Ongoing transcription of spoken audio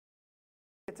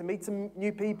to meet some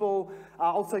new people.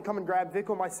 Also come and grab Vic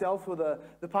or myself or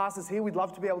the pastors here. We'd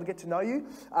love to be able to get to know you.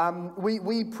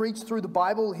 We preach through the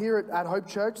Bible here at Hope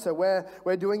Church, so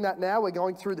we're doing that now. We're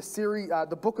going through the series,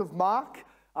 the book of Mark,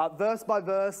 verse by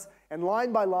verse and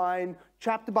line by line,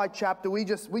 chapter by chapter. We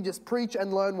just preach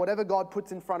and learn whatever God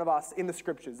puts in front of us in the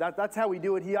scriptures. That's how we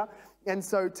do it here. And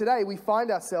so today we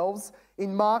find ourselves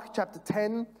in Mark chapter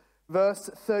 10, verse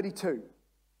 32.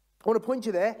 I want to point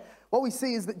you there. What we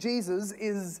see is that Jesus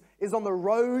is on the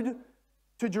road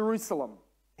to Jerusalem.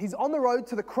 He's on the road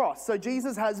to the cross. So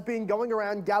Jesus has been going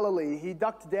around Galilee. He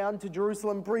ducked down to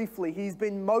Jerusalem briefly. He's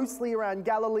been mostly around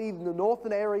Galilee, in the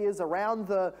northern areas, around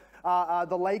the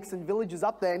lakes and villages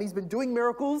up there. And he's been doing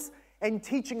miracles and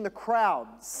teaching the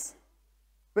crowds.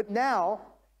 But now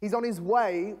he's on his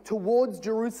way towards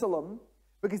Jerusalem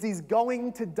because he's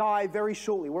going to die very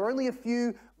shortly. We're only a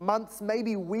few months,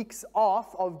 maybe weeks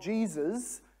off of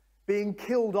Jesus being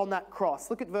killed on that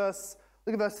cross. Look at verse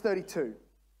 32.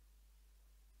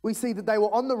 We see that they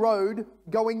were on the road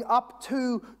going up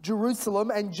to Jerusalem,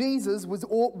 and Jesus was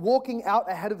walking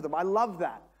out ahead of them. I love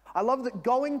that. I love that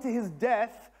going to his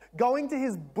death, going to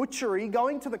his butchery,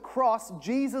 going to the cross,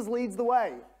 Jesus leads the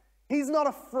way. He's not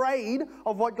afraid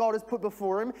of what God has put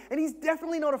before him, and he's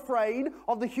definitely not afraid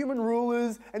of the human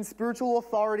rulers and spiritual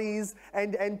authorities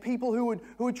and people who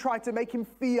would try to make him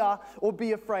fear or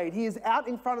be afraid. He is out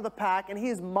in front of the pack, and he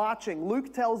is marching.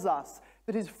 Luke tells us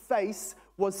that his face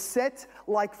was set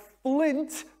like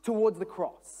flint towards the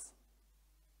cross.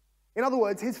 In other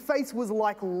words, his face was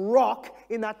like rock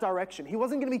in that direction. He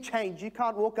wasn't going to be changed. You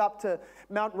can't walk up to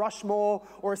Mount Rushmore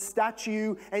or a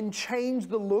statue and change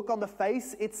the look on the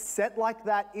face. It's set like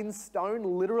that in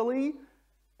stone, literally.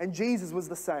 And Jesus was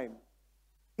the same.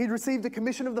 He'd received a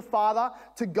commission of the Father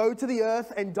to go to the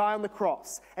earth and die on the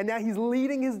cross. And now he's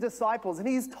leading his disciples, and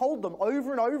he's told them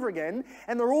over and over again,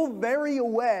 and they're all very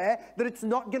aware that it's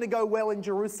not going to go well in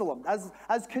Jerusalem. As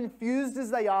confused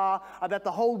as they are about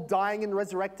the whole dying and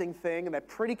resurrecting thing, and they're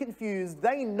pretty confused,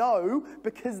 they know,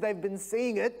 because they've been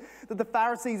seeing it, that the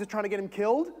Pharisees are trying to get him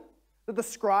killed, that the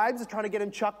scribes are trying to get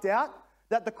him chucked out,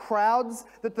 that the crowds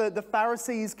that the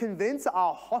Pharisees convince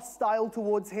are hostile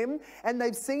towards him. And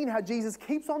they've seen how Jesus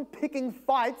keeps on picking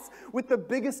fights with the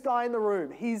biggest guy in the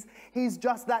room. He's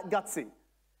just that gutsy.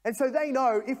 And so they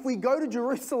know if we go to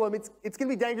Jerusalem, it's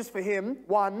going to be dangerous for him,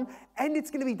 one, and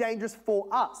it's going to be dangerous for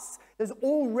us. There's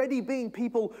already been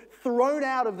people thrown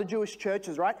out of the Jewish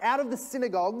churches, right? Out of the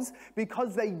synagogues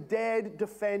because they dared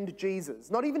defend Jesus.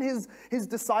 Not even his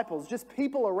disciples, just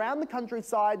people around the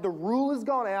countryside. The rule has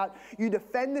gone out. You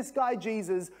defend this guy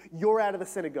Jesus, you're out of the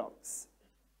synagogues.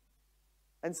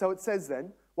 And so it says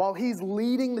then, while he's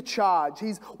leading the charge,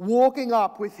 he's walking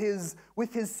up with his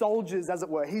soldiers, as it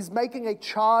were. He's making a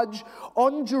charge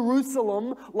on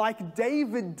Jerusalem like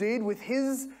David did with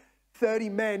his 30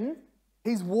 men.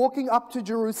 He's walking up to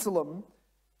Jerusalem,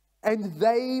 and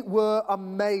they were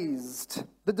amazed.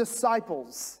 The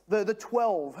disciples, the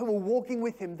 12 who were walking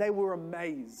with him, they were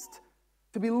amazed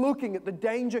to be looking at the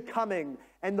danger coming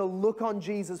and the look on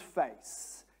Jesus'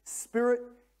 face.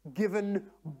 Spirit-given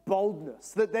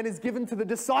boldness that then is given to the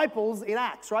disciples in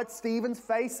Acts, right? Stephen's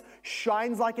face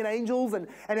shines like an angel's, and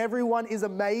everyone is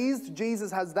amazed.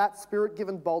 Jesus has that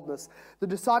Spirit-given boldness. The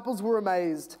disciples were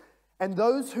amazed, and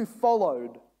those who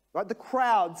followed, right, the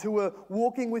crowds who were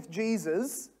walking with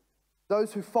Jesus,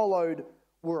 those who followed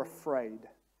were afraid.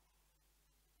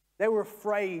 They were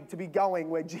afraid to be going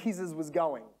where Jesus was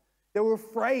going. They were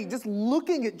afraid. Just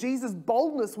looking at Jesus'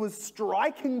 boldness was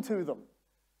striking to them.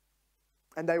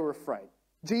 And they were afraid.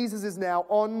 Jesus is now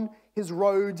on his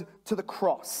road to the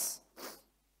cross.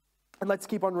 And let's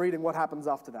keep on reading what happens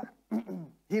after that.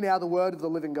 Hear now the word of the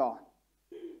living God.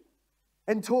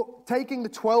 And taking the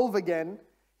 12 again,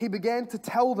 he began to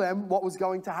tell them what was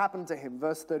going to happen to him.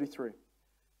 Verse 33.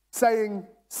 Saying,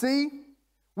 "See,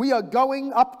 we are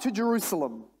going up to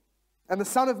Jerusalem, and the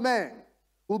Son of Man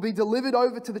will be delivered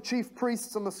over to the chief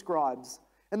priests and the scribes,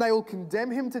 and they will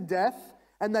condemn him to death,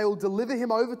 and they will deliver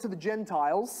him over to the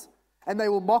Gentiles, and they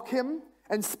will mock him,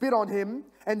 and spit on him,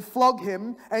 and flog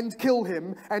him, and kill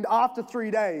him, and after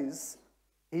 3 days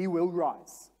he will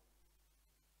rise."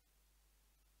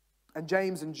 And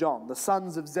James and John, the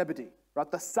sons of Zebedee,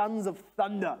 right, the sons of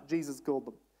thunder, Jesus called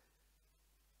them,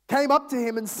 came up to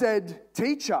him and said,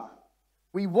 "Teacher,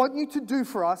 we want you to do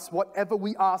for us whatever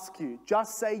we ask you."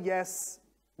 Just say yes,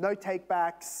 no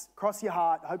takebacks, cross your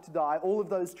heart, hope to die, all of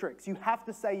those tricks. You have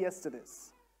to say yes to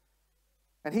this.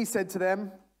 And he said to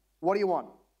them, "What do you want?"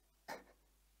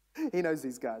 He knows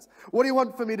these guys. "What do you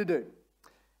want for me to do?"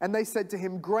 And they said to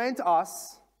him, "Grant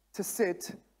us to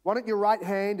sit, one at your right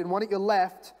hand and one at your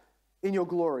left, in your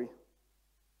glory."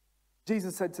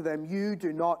 Jesus said to them, "You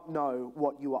do not know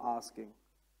what you are asking.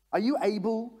 Are you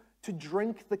able to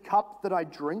drink the cup that I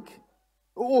drink?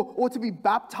 Or to be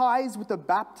baptized with the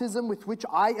baptism with which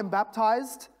I am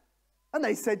baptized?" And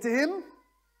they said to him,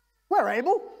 "We're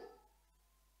able."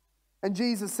 And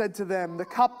Jesus said to them, "The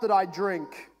cup that I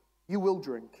drink, you will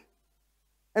drink.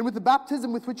 And with the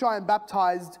baptism with which I am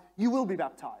baptized, you will be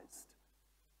baptized.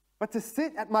 But to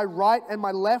sit at my right and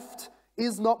my left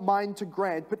is not mine to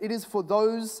grant, but it is for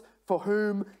those for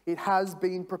whom it has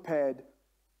been prepared."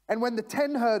 And when the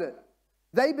 10 heard it,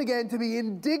 they began to be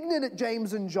indignant at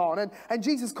James and John. And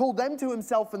Jesus called them to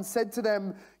himself and said to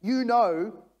them, "You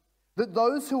know that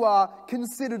those who are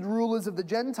considered rulers of the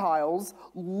Gentiles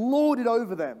lord it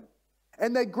over them,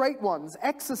 and their great ones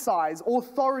exercise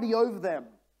authority over them.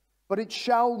 But it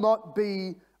shall not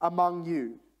be among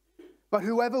you. But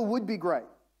whoever would be great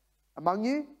among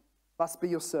you must be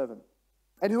your servant.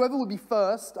 And whoever would be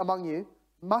first among you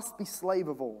must be slave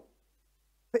of all.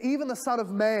 For even the Son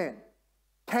of Man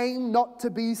came not to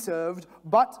be served,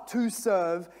 but to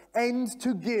serve and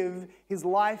to give his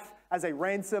life as a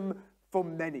ransom for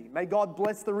many." May God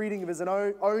bless the reading of his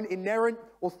own inerrant,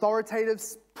 authoritative,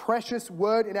 precious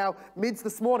word in our midst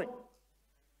this morning.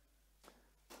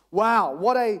 Wow,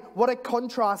 what a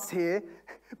contrast here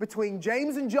between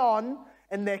James and John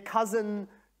and their cousin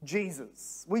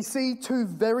Jesus. We see two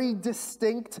very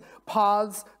distinct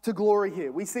paths to glory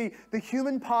here. We see the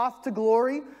human path to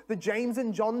glory that James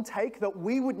and John take, that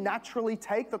we would naturally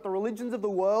take, that the religions of the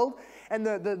world and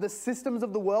the systems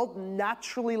of the world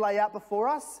naturally lay out before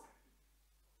us.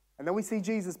 And then we see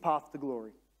Jesus' path to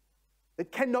glory.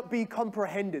 It cannot be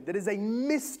comprehended. That is a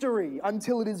mystery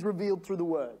until it is revealed through the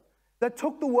Word. That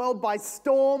took the world by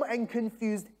storm and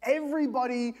confused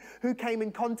everybody who came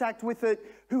in contact with it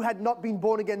who had not been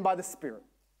born again by the Spirit.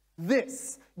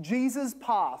 This, Jesus'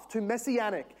 path to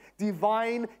messianic,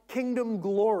 divine kingdom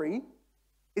glory,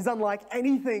 is unlike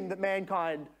anything that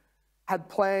mankind had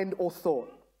planned or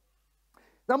thought.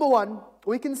 Number one,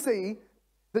 we can see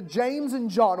that James and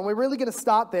John, and we're really going to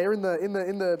start there in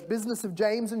the business of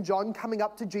James and John coming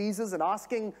up to Jesus and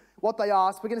asking what they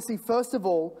asked. We're going to see, first of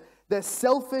all, their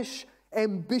selfish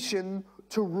ambition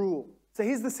to rule. So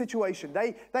here's the situation.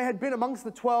 They had been amongst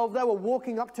the 12. They were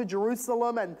walking up to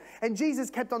Jerusalem, and Jesus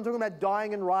kept on talking about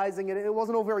dying and rising, and it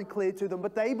wasn't all very clear to them,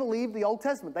 but they believed the Old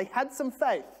Testament. They had some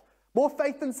faith, more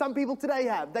faith than some people today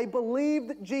have. They believed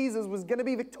that Jesus was going to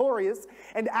be victorious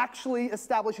and actually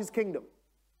establish his kingdom.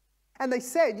 And they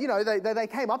said, they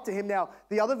came up to him. Now,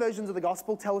 the other versions of the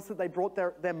gospel tell us that they brought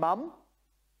their mum,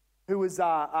 who was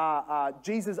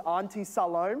Jesus' auntie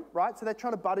Salome, right? So they're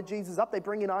trying to butter Jesus up. They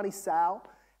bring in Auntie Sal,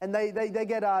 and they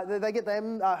get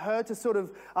her to sort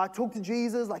of talk to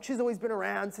Jesus, like she's always been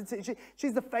around.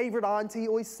 She's the favorite auntie,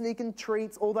 always sneaking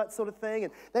treats, all that sort of thing.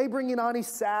 And they bring in Auntie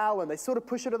Sal, and they sort of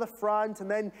push her to the front, and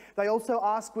then they also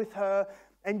ask with her,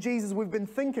 and Jesus, we've been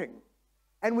thinking.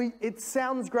 And it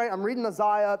sounds great. I'm reading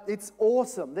Isaiah. It's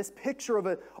awesome. This picture of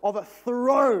a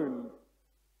throne.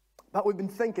 But we've been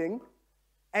thinking,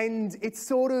 and it's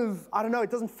sort of, I don't know,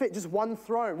 it doesn't fit just one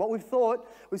throne. What we've thought,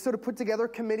 we've sort of put together a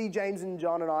committee, James and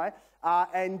John and I,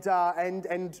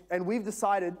 and we've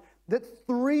decided that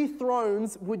 3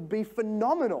 thrones would be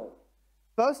phenomenal.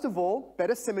 First of all,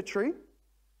 better symmetry.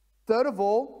 Third of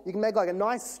all, you can make like a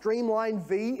nice streamlined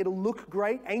V. It'll look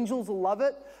great. Angels will love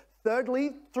it.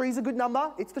 Thirdly, 3 is a good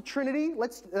number. It's the Trinity.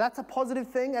 That's a positive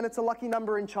thing, and it's a lucky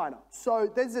number in China. So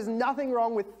there's nothing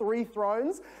wrong with 3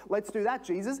 thrones. Let's do that,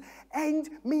 Jesus. And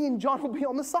me and John will be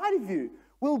on the side of you.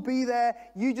 We'll be there.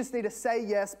 You just need to say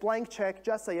yes, blank check,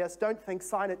 just say yes. Don't think,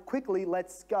 sign it quickly.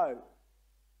 Let's go.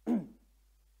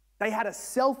 They had a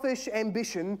selfish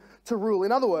ambition to rule.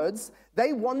 In other words,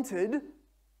 they wanted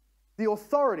the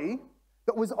authority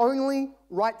that was only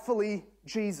rightfully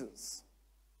Jesus.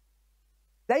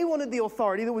 They wanted the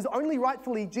authority that was only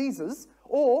rightfully Jesus,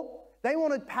 or they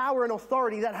wanted power and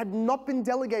authority that had not been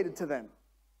delegated to them.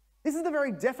 This is the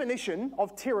very definition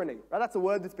of tyranny. Right? That's a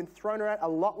word that's been thrown around a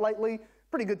lot lately.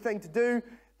 Pretty good thing to do.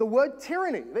 The word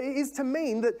tyranny is to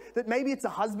mean that maybe it's a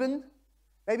husband,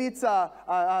 maybe it's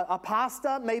a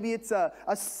pastor, maybe it's a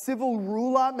civil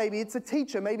ruler, maybe it's a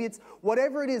teacher, maybe it's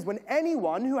whatever it is. When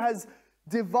anyone who has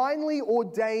divinely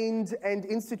ordained and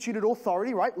instituted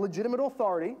authority, right, legitimate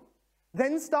authority,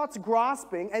 then starts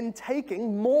grasping and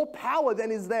taking more power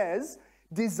than is theirs,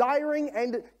 desiring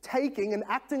and taking and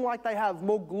acting like they have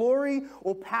more glory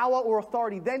or power or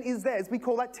authority than is theirs, we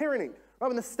call that tyranny. Right?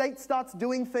 When the state starts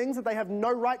doing things that they have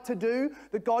no right to do,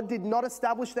 that God did not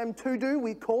establish them to do,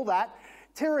 we call that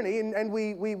tyranny, and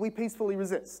we peacefully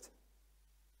resist.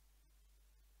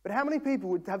 But how many people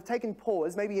would have taken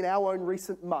pause, maybe in our own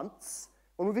recent months,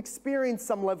 when we've experienced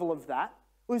some level of that,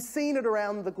 we've seen it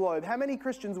around the globe, how many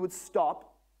Christians would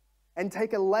stop and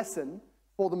take a lesson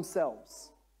for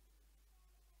themselves?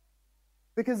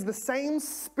 Because the same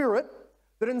spirit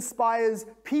that inspires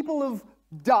people of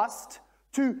dust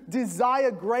to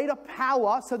desire greater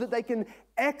power so that they can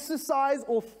exercise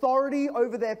authority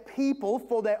over their people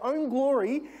for their own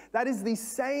glory, that is the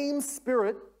same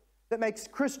spirit that makes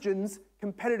Christians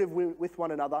competitive with one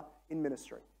another in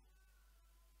ministry.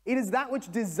 It is that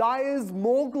which desires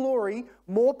more glory,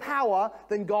 more power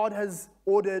than God has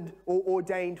ordered or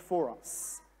ordained for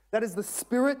us. That is the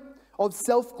spirit of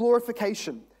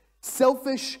self-glorification,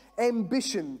 selfish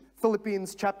ambition,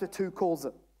 Philippians chapter 2 calls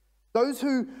it. Those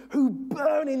who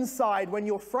burn inside when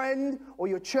your friend or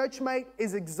your church mate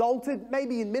is exalted,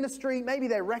 maybe in ministry, maybe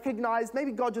they're recognized,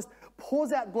 maybe God just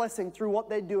pours out blessing through what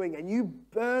they're doing, and you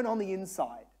burn on the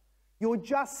inside. You're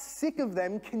just sick of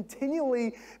them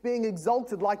continually being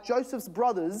exalted like Joseph's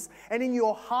brothers, and in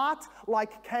your heart,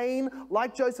 like Cain,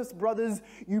 like Joseph's brothers,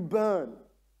 you burn.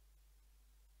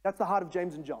 That's the heart of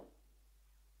James and John.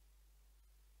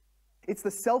 It's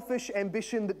the selfish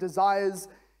ambition that desires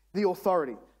the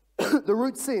authority. The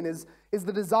root sin is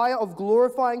the desire of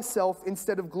glorifying self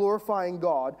instead of glorifying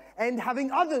God, and having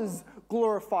others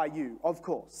glorify you, of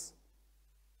course.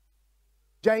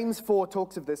 James 4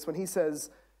 talks of this when he says,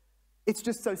 it's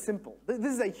just so simple.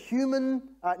 This is a human,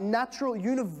 natural,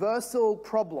 universal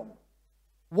problem.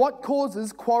 What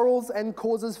causes quarrels and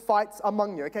causes fights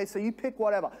among you? Okay, so you pick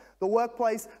whatever. The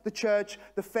workplace, the church,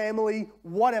 the family,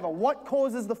 whatever. What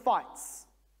causes the fights?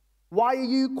 Why are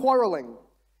you quarreling?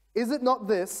 Is it not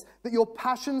this, that your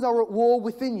passions are at war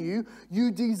within you?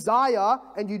 You desire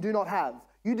and you do not have.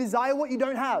 You desire what you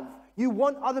don't have. You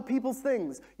want other people's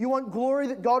things. You want glory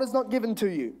that God has not given to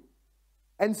you.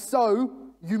 And so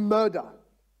you murder.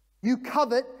 You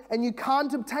covet and you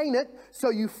can't obtain it,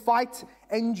 so you fight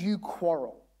and you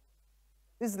quarrel.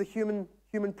 This is the human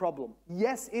problem.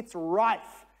 Yes, it's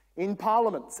rife in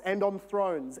parliaments and on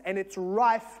thrones, and it's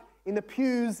rife in the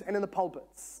pews and in the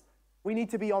pulpits. We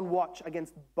need to be on watch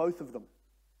against both of them.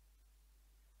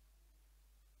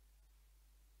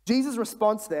 Jesus'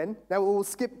 response then, now we'll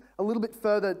skip a little bit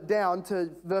further down to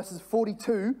verses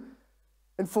 42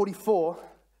 and 44.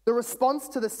 The response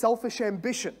to the selfish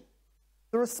ambition,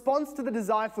 the response to the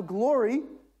desire for glory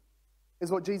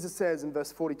is what Jesus says in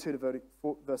verse 42 to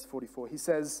verse 44. He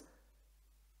says,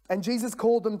 and Jesus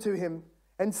called them to him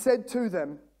and said to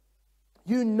them,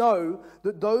 you know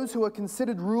that those who are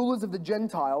considered rulers of the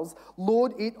Gentiles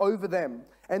lord it over them,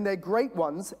 and their great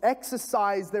ones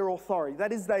exercise their authority.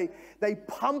 That is, they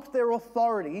pump their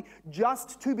authority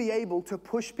just to be able to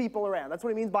push people around. That's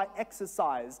what it means by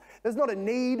exercise. There's not a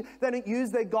need. They don't use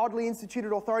their godly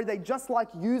instituted authority. They just like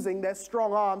using their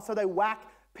strong arm, so they whack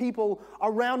people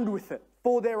around with it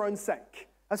for their own sake.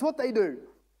 That's what they do.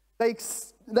 They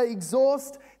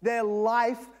exhaust their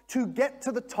life to get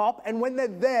to the top, and when they're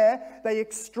there, they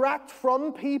extract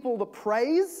from people the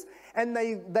praise, and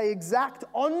they exact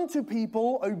onto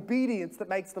people obedience that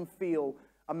makes them feel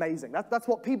amazing. That's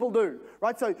what people do,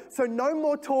 right? So no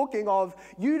more talking of,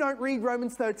 you don't read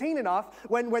Romans 13 enough,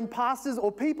 when pastors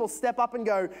or people step up and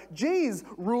go, geez,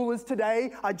 rulers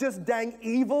today are just dang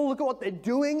evil, look at what they're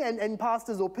doing, and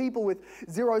pastors or people with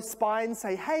zero spine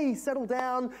say, hey, settle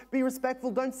down, be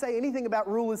respectful, don't say anything about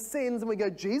rulers' sins, and we go,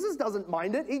 Jesus doesn't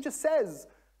mind it, he just says,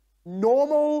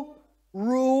 normal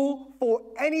rule for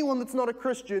anyone that's not a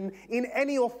Christian in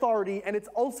any authority, and it's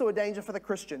also a danger for the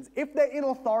Christians. If they're in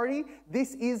authority,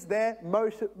 this is their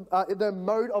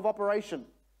mode of operation.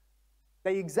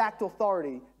 They exact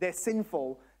authority, they're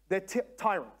sinful, they're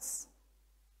tyrants.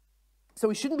 So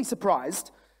we shouldn't be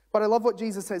surprised, but I love what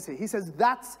Jesus says here. He says,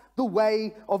 that's the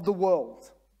way of the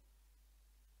world.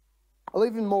 I love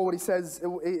even more what he says.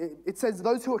 It says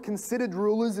those who are considered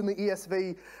rulers in the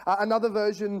ESV. Another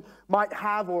version might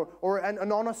have, or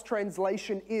an honest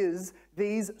translation is,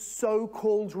 these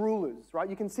so-called rulers, right?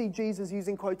 You can see Jesus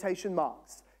using quotation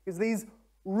marks. Because these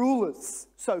rulers,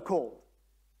 so-called.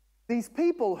 These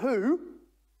people who,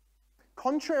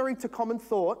 contrary to common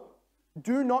thought,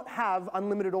 do not have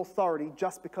unlimited authority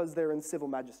just because they're in civil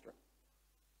magistrate.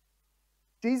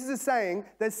 Jesus is saying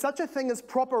there's such a thing as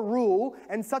proper rule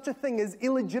and such a thing as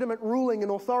illegitimate ruling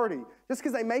and authority. Just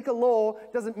because they make a law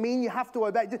doesn't mean you have to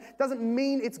obey. It doesn't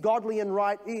mean it's godly and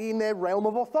right in their realm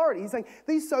of authority. He's saying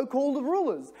these so-called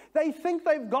rulers, they think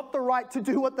they've got the right to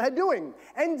do what they're doing,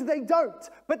 and they don't.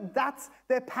 But that's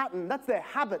their pattern. That's their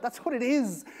habit. That's what it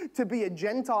is to be a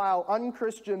Gentile,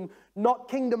 unchristian, not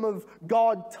kingdom of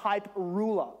God type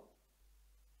ruler.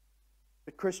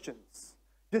 But Christians,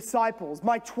 disciples,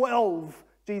 my 12,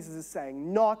 Jesus is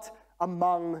saying, not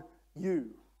among you.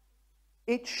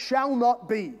 It shall not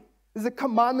be. There's a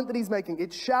commandment that he's making.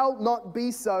 It shall not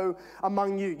be so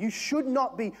among you. You should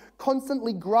not be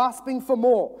constantly grasping for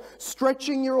more,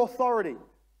 stretching your authority,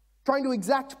 trying to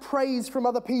exact praise from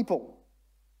other people.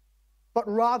 But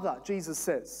rather, Jesus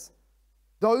says,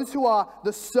 those who are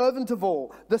the servant of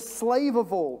all, the slave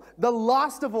of all, the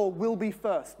last of all will be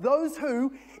first. Those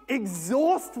who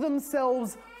exhaust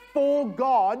themselves for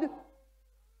God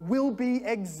will be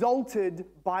exalted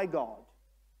by God.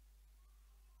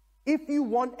 If you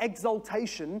want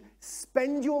exaltation,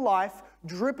 spend your life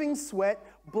dripping sweat,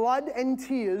 blood and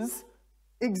tears,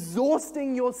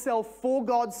 exhausting yourself for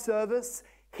God's service.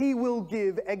 He will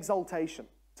give exaltation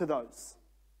to those.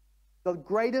 The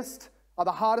greatest are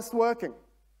the hardest working.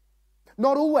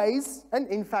 Not always, and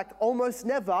in fact almost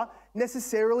never,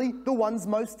 necessarily the ones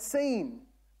most seen,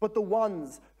 but the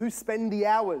ones who spend the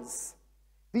hours,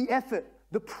 the effort,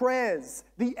 the prayers,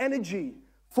 the energy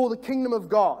for the kingdom of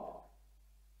God.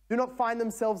 Do not find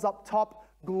themselves up top,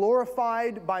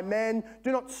 glorified by men.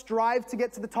 Do not strive to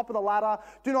get to the top of the ladder.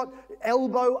 Do not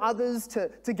elbow others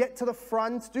to get to the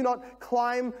front. Do not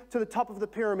climb to the top of the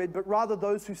pyramid, but rather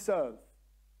those who serve.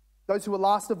 Those who are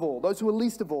last of all, those who are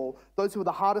least of all, those who are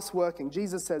the hardest working.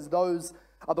 Jesus says those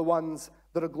are the ones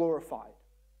that are glorified.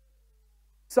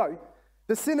 So,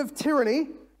 the sin of tyranny,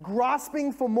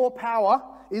 grasping for more power,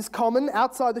 is common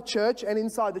outside the church and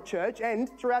inside the church, and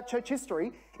throughout church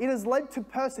history, it has led to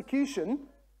persecution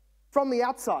from the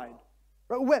outside.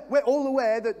 We're all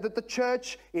aware that the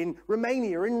church in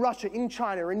Romania, in Russia, in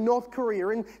China, in North Korea,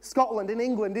 in Scotland, in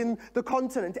England, in the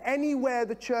continent, anywhere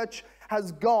the church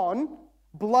has gone,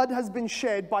 blood has been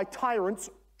shed by tyrants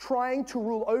trying to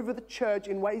rule over the church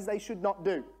in ways they should not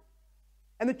do.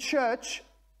 And the church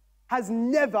has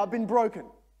never been broken.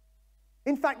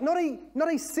 In fact, not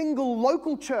a single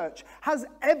local church has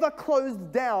ever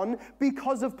closed down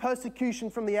because of persecution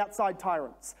from the outside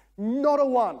tyrants. Not a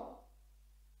one.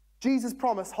 Jesus'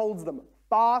 promise holds them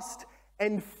fast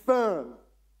and firm.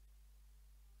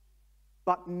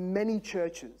 But many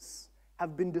churches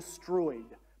have been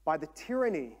destroyed by the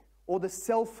tyranny or the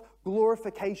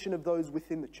self-glorification of those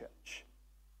within the church.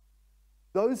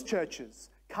 Those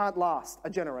churches can't last a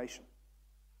generation.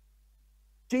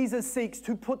 Jesus seeks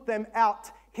to put them out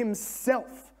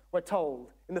himself, we're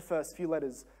told in the first few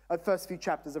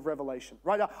chapters of Revelation.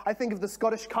 Right? I think of the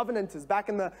Scottish Covenanters back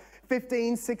in the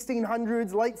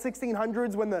 1600s, late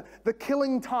 1600s, when the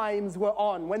killing times were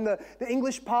on, when the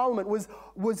English Parliament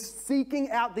was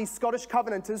seeking out these Scottish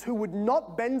Covenanters who would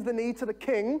not bend the knee to the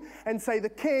king and say the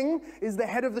king is the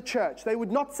head of the church. They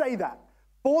would not say that.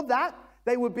 For that,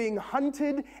 they were being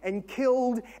hunted and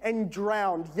killed and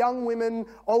drowned. Young women,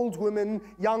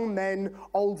 young men,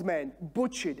 old men.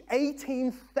 Butchered.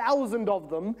 18,000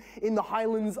 of them in the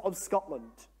Highlands of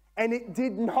Scotland. And it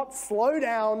did not slow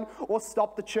down or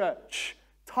stop the church.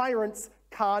 Tyrants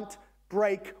can't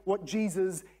break what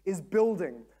Jesus is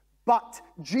building. But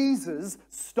Jesus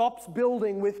stops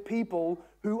building with people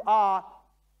who are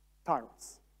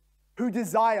tyrants, who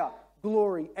desire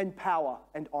glory and power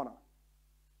and honor.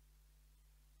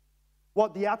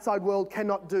 What the outside world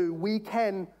cannot do, we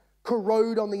can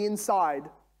corrode on the inside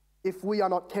if we are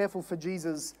not careful for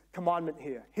Jesus' commandment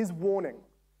here, his warning.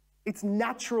 It's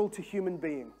natural to human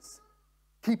beings.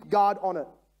 Keep guard on it,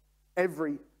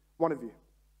 every one of you.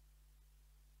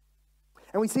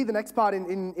 And we see the next part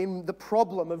in the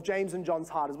problem of James and John's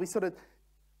heart, as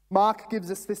Mark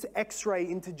gives us this x-ray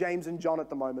into James and John at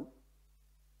the moment.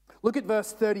 Look at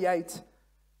verse 38.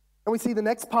 And we see the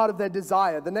next part of their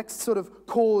desire, the next sort of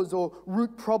cause or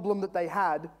root problem that they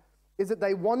had, is that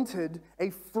they wanted a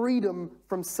freedom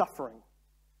from suffering.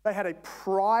 They had a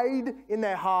pride in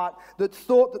their heart that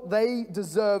thought that they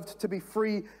deserved to be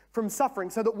free from suffering.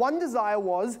 So that one desire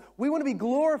was, we want to be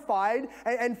glorified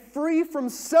and free from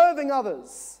serving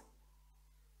others.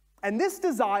 And this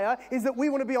desire is that we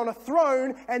want to be on a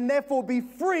throne and therefore be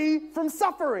free from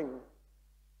suffering.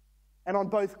 And on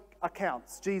both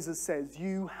accounts, Jesus says,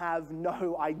 you have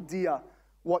no idea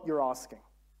what you're asking.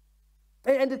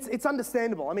 And it's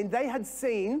understandable. I mean, they had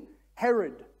seen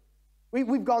Herod.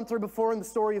 We've gone through before in the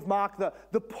story of Mark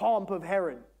the pomp of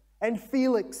Herod and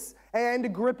Felix and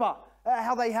Agrippa,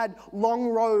 how they had long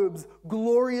robes,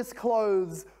 glorious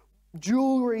clothes,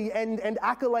 jewelry and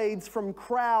accolades from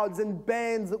crowds and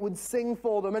bands that would sing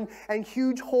for them and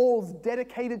huge halls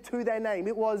dedicated to their name.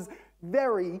 It was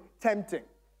very tempting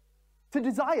to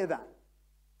desire that,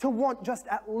 to want just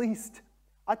at least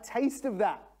a taste of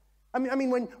that. I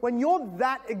mean, when you're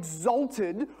that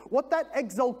exalted, what that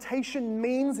exaltation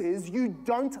means is you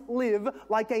don't live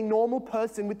like a normal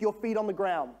person with your feet on the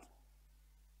ground.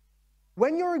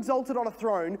 when you're exalted on a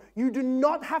throne, you do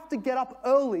not have to get up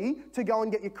early to go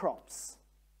and get your crops.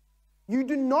 You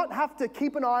do not have to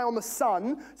keep an eye on the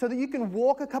sun so that you can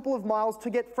walk a couple of miles to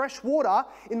get fresh water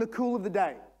in the cool of the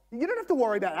day. You don't have to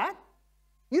worry about that.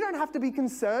 You don't have to be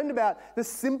concerned about the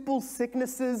simple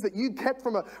sicknesses that you get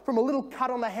from a little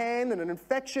cut on the hand and an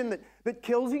infection that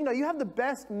kills you. You know, you have the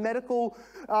best medical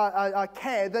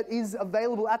care that is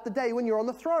available at the day when you're on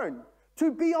the throne. To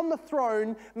be on the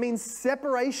throne means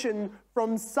separation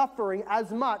from suffering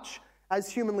as much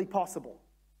as humanly possible.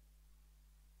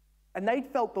 And they'd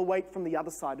felt the weight from the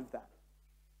other side of that.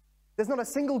 There's not a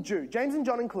single Jew, James and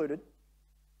John included,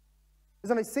 there's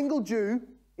not a single Jew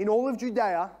in all of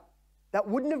Judea that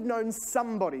wouldn't have known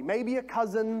somebody, maybe a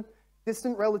cousin,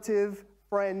 distant relative,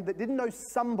 friend, that didn't know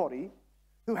somebody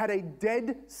who had a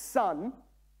dead son,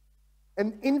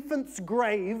 an infant's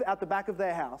grave out the back of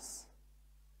their house,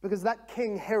 because that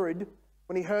King Herod,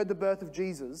 when he heard the birth of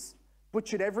Jesus,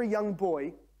 butchered every young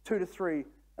boy 2 to 3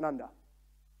 and under.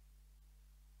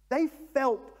 They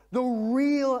felt the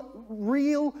real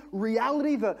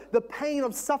reality, the pain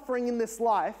of suffering in this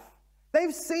life.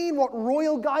 They've seen what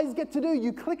royal guys get to do.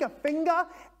 You click a finger,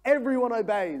 everyone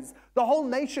obeys. The whole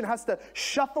nation has to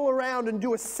shuffle around and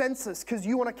do a census because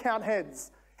you want to count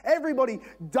heads. Everybody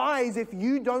dies if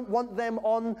you don't want them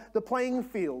on the playing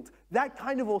field. That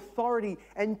kind of authority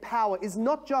and power is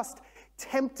not just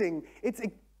tempting,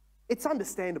 it's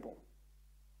understandable.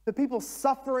 The people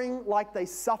suffering like they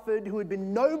suffered, who had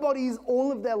been nobodies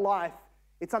all of their life,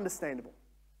 it's understandable.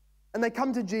 And they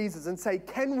come to Jesus and say,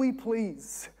 can we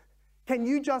please? Can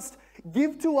you just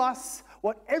give to us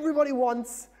what everybody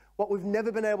wants, what we've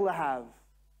never been able to have?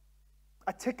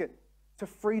 A ticket to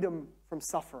freedom from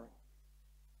suffering.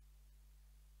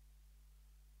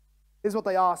 Here's what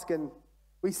they ask, and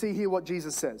we see here what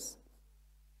Jesus says.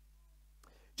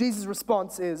 Jesus'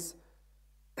 response is,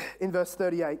 in verse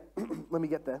 38, let me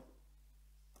get there.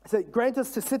 So, grant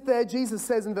us to sit there. Jesus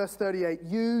says in verse 38,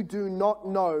 you do not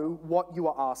know what you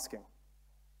are asking.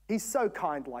 He's so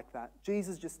kind like that.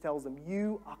 Jesus just tells them,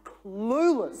 you are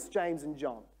clueless, James and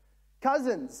John.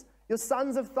 Cousins, you're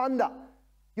sons of thunder.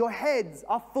 Your heads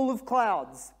are full of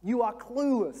clouds. You are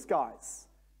clueless, guys.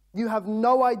 You have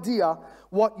no idea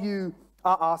what you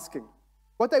are asking.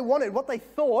 What they wanted, what they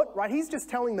thought, right? He's just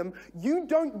telling them, you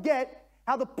don't get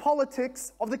how the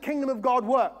politics of the kingdom of God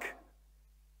work.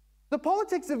 The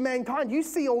politics of mankind you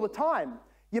see all the time.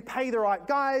 You pay the right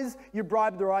guys, you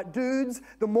bribe the right dudes,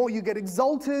 the more you get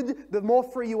exalted, the more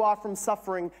free you are from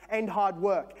suffering and hard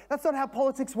work. That's not how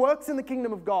politics works in the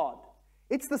kingdom of God.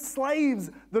 It's the slaves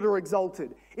that are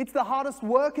exalted. It's the hardest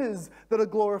workers that are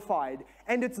glorified.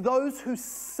 And it's those who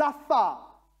suffer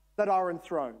that are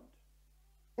enthroned.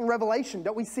 In Revelation,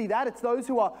 don't we see that? It's those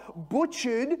who are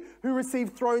butchered who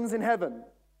receive thrones in heaven.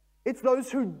 It's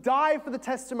those who die for the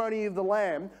testimony of the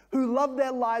Lamb, who love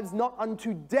their lives not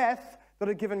unto death, that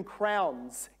are given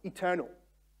crowns eternal.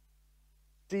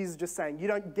 Jesus is just saying, you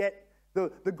don't get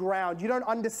the ground. You don't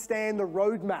understand the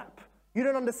roadmap. You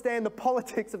don't understand the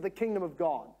politics of the kingdom of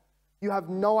God. You have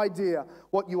no idea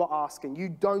what you are asking. You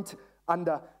don't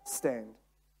understand.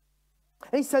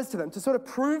 And he says to them, to sort of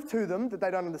prove to them that they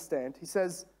don't understand, he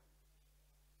says,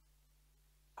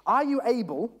 Are you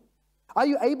able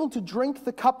to drink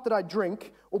the cup that I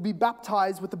drink, or be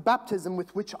baptized with the baptism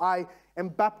with which I am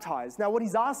baptized? Now, what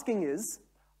he's asking is,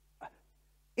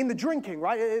 in the drinking,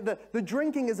 right? The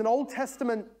drinking is an Old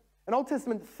Testament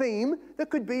theme that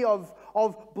could be of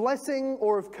blessing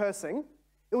or of cursing.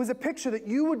 It was a picture that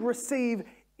you would receive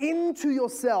into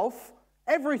yourself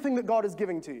everything that God is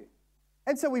giving to you.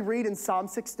 And so we read in Psalm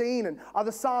 16 and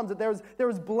other Psalms that there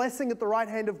is blessing at the right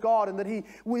hand of God, and that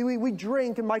we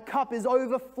drink and my cup is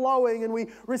overflowing, and we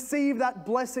receive that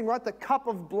blessing, right? The cup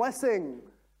of blessing.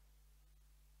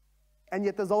 And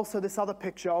yet there's also this other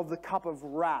picture of the cup of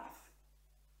wrath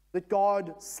that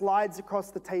God slides across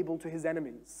the table to his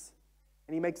enemies,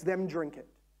 and he makes them drink it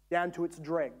down to its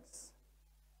dregs.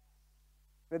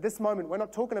 And at this moment, we're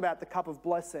not talking about the cup of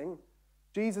blessing.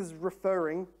 Jesus is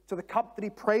referring to the cup that he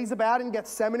prays about in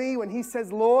Gethsemane when he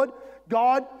says, Lord,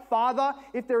 God, Father,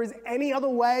 if there is any other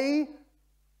way,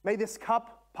 may this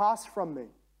cup pass from me.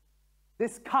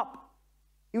 This cup.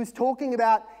 He was talking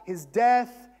about his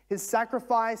death, his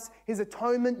sacrifice, his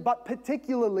atonement, but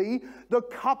particularly the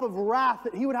cup of wrath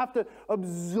that he would have to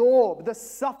absorb, the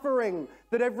suffering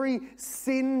that every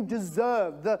sin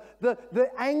deserved, the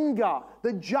anger,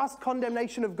 the just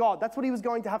condemnation of God. That's what he was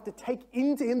going to have to take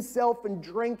into himself and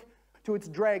drink to its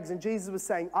dregs. And Jesus was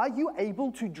saying, are you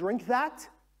able to drink that?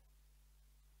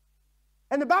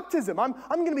 And the baptism, I'm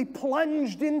going to be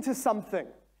plunged into something.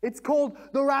 It's called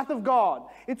the wrath of God.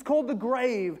 It's called the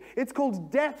grave. It's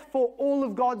called death for all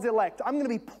of God's elect. I'm going to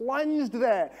be plunged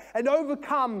there and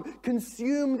overcome,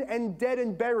 consumed and dead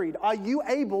and buried. Are you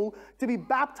able to be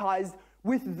baptized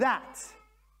with that?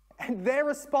 And their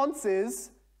response is,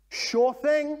 sure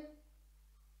thing.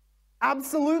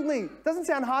 Absolutely. Doesn't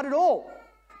sound hard at all.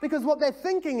 Because what they're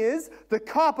thinking is the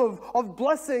cup of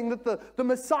blessing that the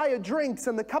Messiah drinks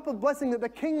and the cup of blessing that the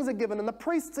kings are given and the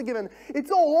priests are given, it's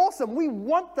all awesome. We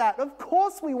want that. Of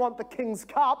course we want the king's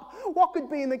cup. What could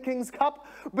be in the king's cup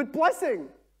but blessing?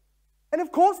 And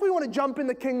of course we want to jump in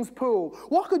the king's pool.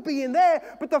 What could be in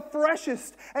there but the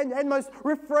freshest and most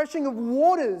refreshing of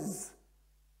waters?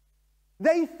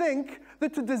 They think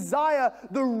that to desire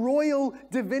the royal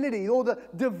divinity or the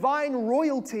divine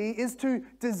royalty is to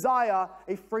desire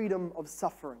a freedom of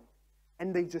suffering.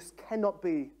 And they just cannot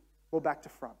be more back to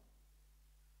front.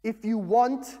 If you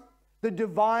want the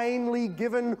divinely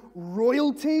given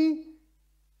royalty,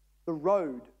 the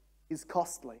road is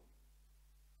costly.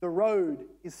 The road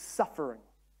is suffering.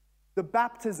 The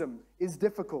baptism is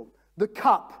difficult. The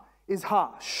cup is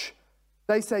harsh.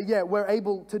 They say, yeah, we're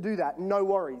able to do that. No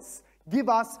worries. Give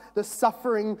us the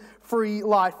suffering-free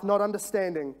life, not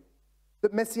understanding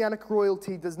that messianic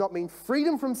royalty does not mean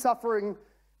freedom from suffering.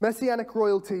 Messianic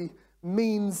royalty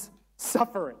means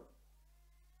suffering.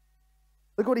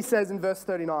 Look what he says in verse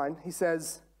 39. He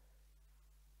says,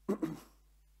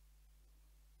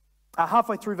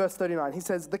 halfway through verse 39, he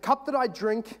says, the cup that I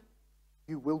drink,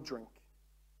 you will drink.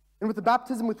 And with the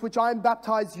baptism with which I am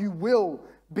baptized, you will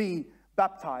be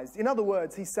baptized. In other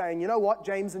words, he's saying, you know what,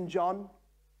 James and John?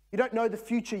 You don't know the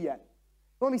future yet.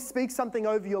 Let me speak something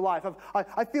over your life.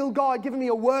 I feel God giving me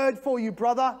a word for you,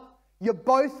 brother. You're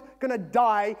both going to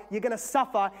die. You're going to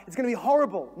suffer. It's going to be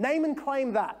horrible. Name and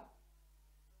claim that.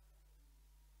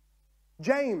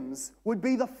 James would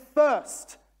be the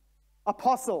first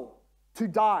apostle to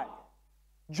die.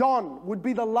 John would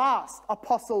be the last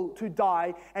apostle to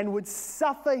die and would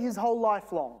suffer his whole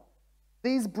life long.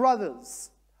 These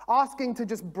brothers asking to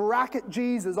just bracket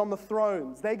Jesus on the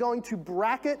thrones. They're going to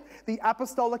bracket the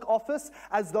apostolic office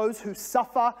as those who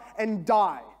suffer and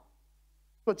die.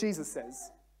 That's what Jesus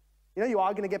says. You know, you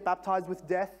are going to get baptized with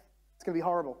death. It's going to be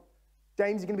horrible.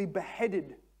 James, you're going to be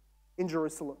beheaded in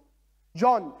Jerusalem.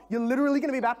 John, you're literally going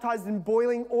to be baptized in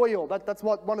boiling oil. That's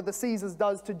what one of the Caesars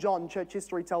does to John, church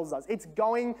history tells us. It's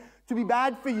going to be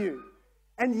bad for you.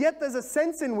 And yet there's a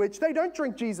sense in which they don't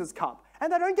drink Jesus' cup.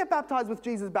 And they don't get baptized with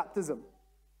Jesus' baptism.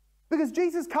 Because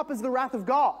Jesus' cup is the wrath of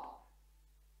God.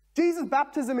 Jesus'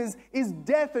 baptism is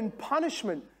death and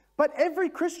punishment. But every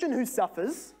Christian who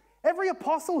suffers, every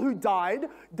apostle who died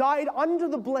under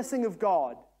the blessing of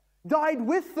God. Died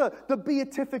with the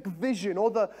beatific vision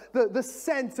or the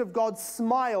sense of God's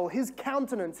smile, his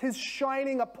countenance, his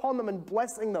shining upon them and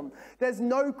blessing them. There's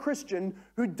no Christian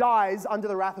who dies under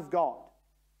the wrath of God.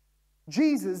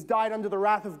 Jesus died under the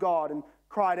wrath of God and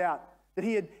cried out that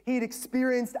he had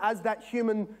experienced as that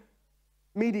human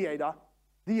mediator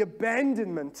the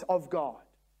abandonment of God.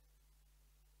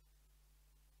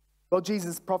 Well,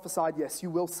 Jesus prophesied, yes, you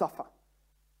will suffer.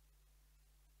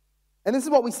 And this is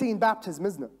what we see in baptism,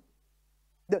 isn't it?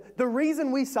 The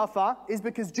reason we suffer is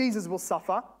because Jesus will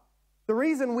suffer. The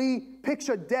reason we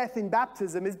picture death in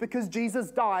baptism is because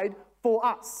Jesus died for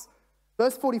us.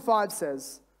 Verse 45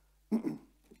 says, and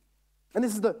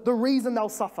this is the reason they'll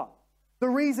suffer. The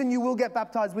reason you will get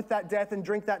baptized with that death and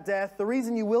drink that death, the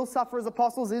reason you will suffer as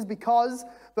apostles is because,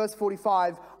 verse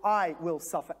 45, I will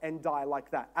suffer and die like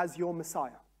that as your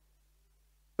Messiah.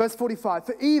 Verse 45,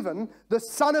 for even the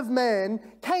Son of Man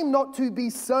came not to be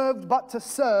served, but to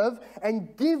serve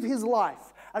and give his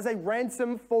life as a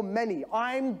ransom for many.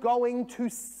 I'm going to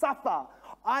suffer.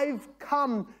 I've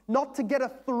come not to get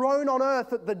a throne on earth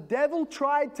that the devil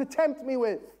tried to tempt me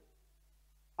with.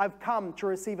 I've come to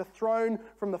receive a throne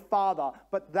from the Father,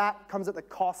 but that comes at the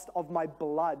cost of my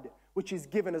blood, which is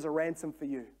given as a ransom for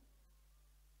you.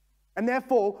 And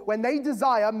therefore, when they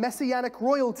desire messianic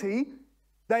royalty,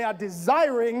 they are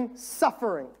desiring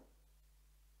suffering.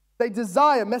 They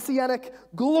desire messianic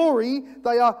glory.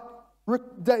 They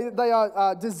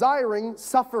are desiring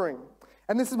suffering.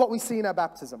 And this is what we see in our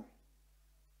baptism.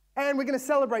 And we're going to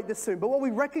celebrate this soon. But what we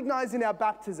recognize in our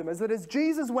baptism is that as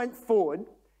Jesus went forward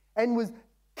and was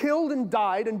killed and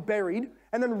died and buried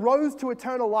and then rose to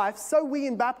eternal life, so we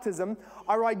in baptism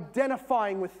are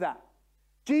identifying with that.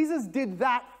 Jesus did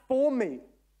that for me.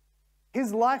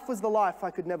 His life was the life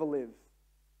I could never live.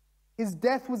 His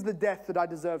death was the death that I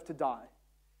deserved to die.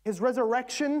 His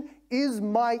resurrection is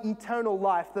my eternal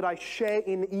life that I share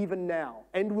in even now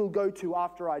and will go to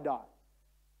after I die.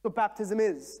 That's what baptism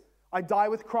is. I die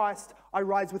with Christ, I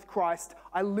rise with Christ,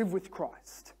 I live with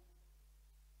Christ.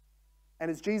 And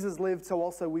as Jesus lived, so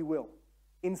also we will,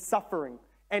 in suffering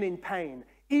and in pain.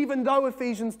 Even though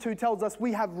Ephesians 2 tells us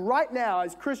we have right now,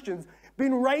 as Christians,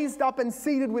 been raised up and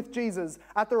seated with Jesus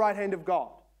at the right hand of God.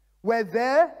 We're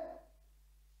there,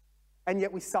 and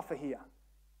yet we suffer here.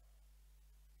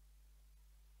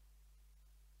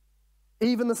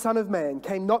 Even the Son of Man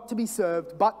came not to be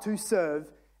served, but to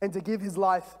serve, and to give his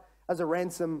life as a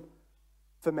ransom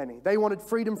for many. They wanted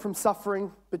freedom from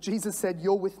suffering, but Jesus said,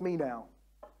 you're with me now.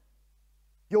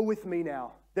 You're with me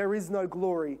now. There is no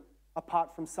glory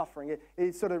apart from suffering.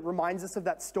 It sort of reminds us of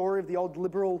that story of the old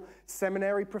liberal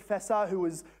seminary professor who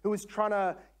was trying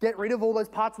to get rid of all those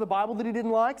parts of the Bible that he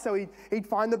didn't like. So he'd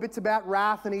find the bits about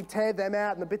wrath and he'd tear them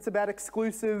out, and the bits about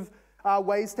exclusive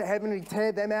ways to heaven, and he'd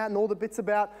tear them out, and all the bits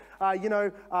about,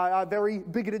 very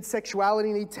bigoted sexuality,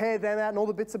 and he'd tear them out, and all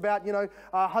the bits about,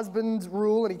 husband's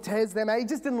rule, and he tears them out. He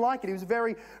just didn't like it. He was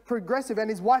very progressive, and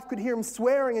his wife could hear him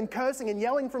swearing and cursing and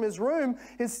yelling from his room,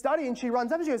 his study, and she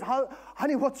runs up and she goes,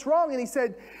 honey, what's wrong? And he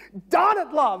said, darn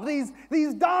it, love,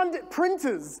 these darned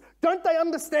printers, don't they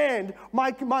understand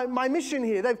my mission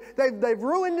here? They've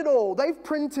ruined it all. They've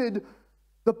printed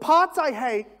the parts I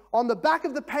hate on the back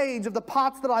of the page of the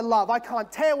parts that I love. I can't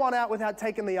tear one out without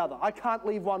taking the other. I can't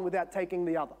leave one without taking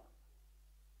the other.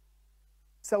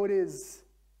 So it is.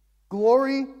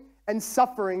 Glory and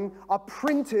suffering are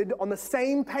printed on the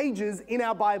same pages in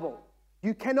our Bible.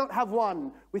 You cannot have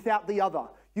one without the other.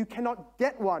 You cannot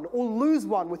get one or lose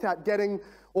one without getting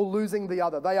or losing the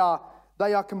other. They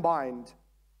are combined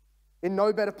in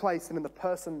no better place than in the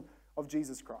person of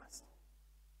Jesus Christ.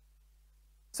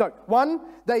 So, one,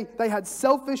 they had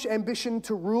selfish ambition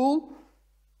to rule.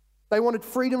 They wanted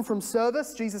freedom from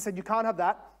service. Jesus said, you can't have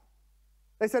that.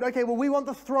 They said, okay, well, we want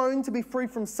the throne to be free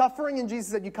from suffering. And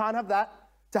Jesus said, you can't have that.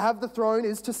 To have the throne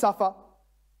is to suffer.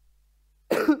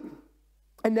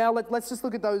 And now let's just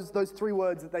look at those three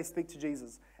words that they speak to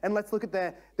Jesus. And let's look at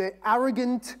their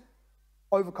arrogant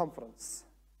overconfidence.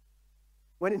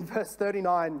 When in verse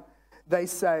 39, they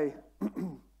say,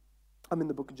 I'm in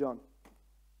the book of John.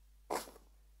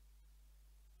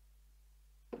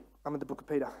 I'm in the book of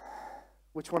Peter.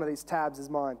 Which one of these tabs is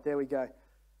mine? There we go.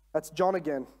 That's John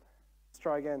again. Let's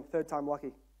try again. Third time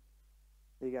lucky.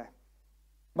 There you go.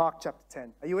 Mark chapter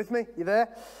 10. Are you with me? You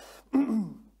there?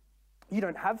 You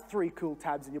don't have three cool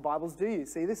tabs in your Bibles, do you?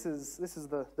 See, this is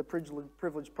the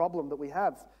privileged problem that we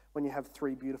have when you have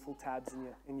three beautiful tabs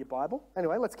in your Bible.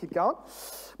 Anyway, let's keep going.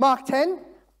 Mark 10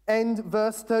 and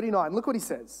verse 39. Look what he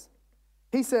says.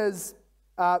 He says,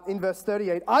 in verse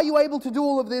 38, are you able to do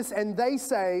all of this? And they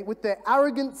say, with their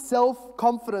arrogant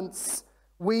self-confidence,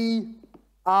 we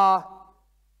are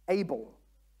able.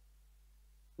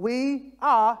 We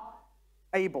are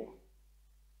able.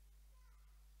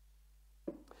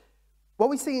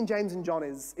 What we see in James and John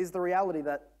is the reality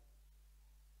that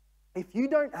if you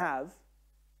don't have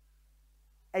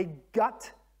a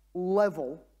gut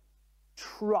level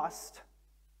trust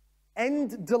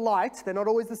and delight, they're not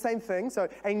always the same thing, so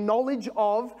a knowledge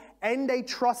of and a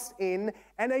trust in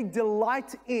and a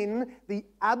delight in the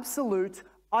absolute,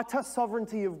 utter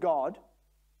sovereignty of God,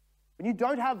 when you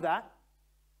don't have that,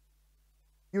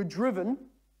 you're driven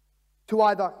to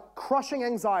either crushing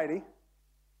anxiety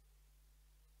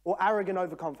or arrogant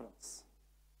overconfidence.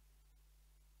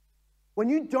 When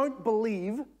you don't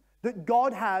believe that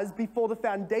God has, before the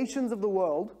foundations of the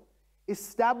world,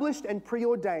 established and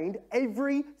preordained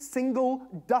every single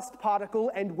dust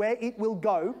particle and where it will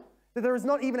go, that there is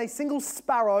not even a single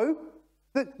sparrow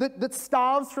that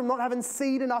starves from not having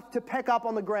seed enough to peck up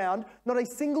on the ground, not a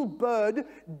single bird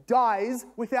dies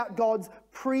without God's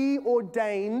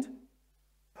preordained,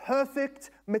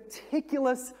 perfect,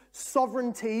 meticulous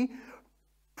sovereignty,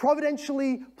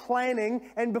 providentially planning,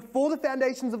 and before the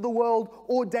foundations of the world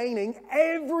ordaining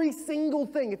every single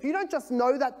thing. If you don't just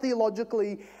know that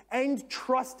theologically and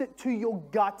trust it to your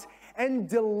gut and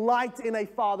delight in a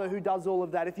Father who does all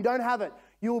of that, if you don't have it,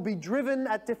 you will be driven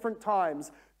at different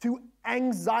times to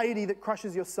anxiety that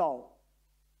crushes your soul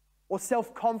or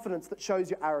self-confidence that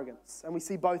shows your arrogance. And we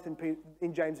see both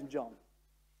in James and John.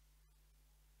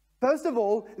 First of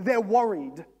all, they're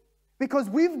worried. Because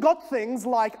we've got things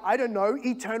like, I don't know,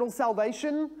 eternal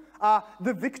salvation,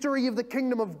 the victory of the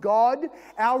kingdom of God,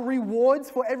 our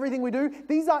rewards for everything we do.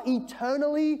 These are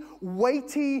eternally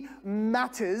weighty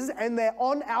matters, and they're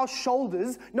on our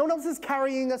shoulders. No one else is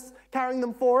carrying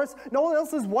them for us. No one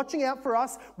else is watching out for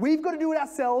us. We've got to do it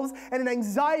ourselves. And in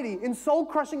anxiety, in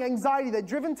soul-crushing anxiety, they're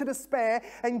driven to despair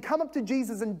and come up to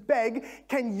Jesus and beg,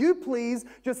 can you please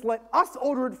just let us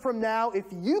order it from now? If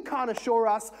you can't assure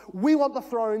us, we want the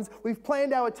thrones. We've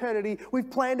planned our eternity. We've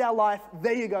planned our life.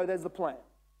 There you go. There's the plan.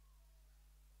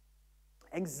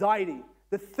 Anxiety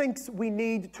that thinks we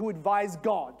need to advise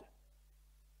God.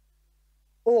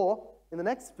 Or, in the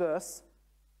next verse,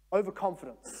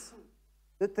 overconfidence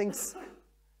that thinks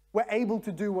we're able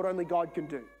to do what only God can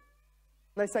do. And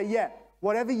they say, yeah,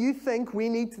 whatever you think we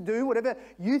need to do, whatever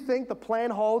you think the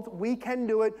plan holds, we can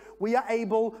do it. We are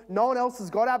able. No one else has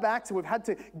got our back, so we've had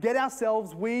to get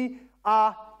ourselves. We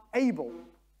are able.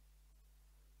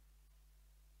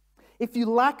 If you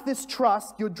lack this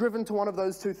trust, you're driven to one of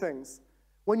those two things.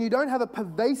 When you don't have a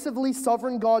pervasively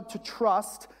sovereign God to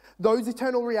trust, those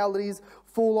eternal realities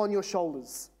fall on your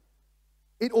shoulders.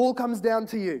 It all comes down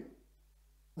to you,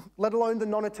 let alone the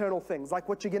non-eternal things, like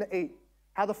what you're going to eat,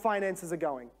 how the finances are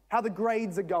going, how the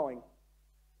grades are going.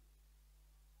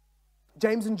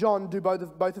 James and John do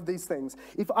both of these things.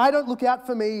 If I don't look out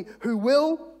for me, who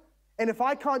will? And if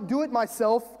I can't do it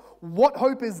myself, what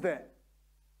hope is there?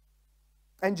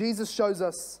 And Jesus shows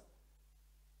us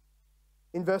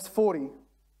in verse 40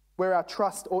 where our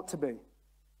trust ought to be.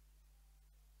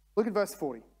 Look at verse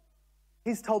 40.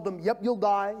 He's told them, yep, you'll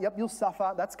die. Yep, you'll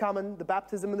suffer. That's coming, the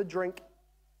baptism and the drink.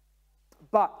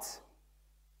 But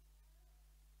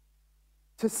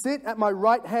to sit at my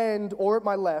right hand or at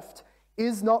my left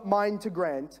is not mine to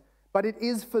grant, but it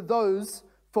is for those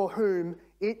for whom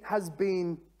it has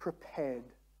been prepared.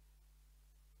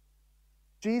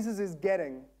 Jesus is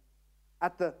getting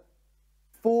at the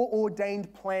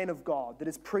foreordained plan of God that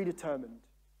is predetermined.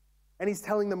 And he's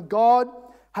telling them God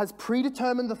has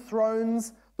predetermined the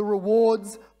thrones, the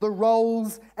rewards, the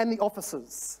roles, and the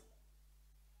offices.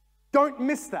 Don't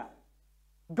miss that.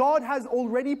 God has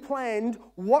already planned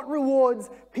what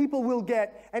rewards people will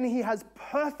get, and he has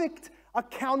perfect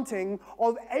accounting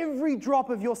of every drop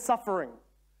of your suffering.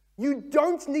 You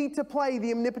don't need to play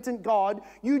the omnipotent God.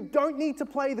 You don't need to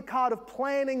play the card of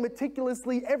planning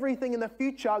meticulously everything in the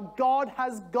future. God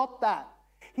has got that.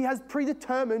 He has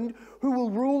predetermined who will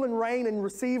rule and reign and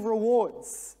receive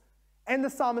rewards. And the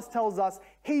psalmist tells us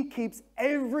he keeps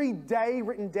every day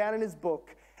written down in his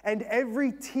book and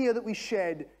every tear that we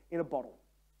shed in a bottle.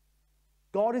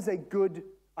 God is a good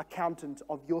accountant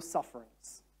of your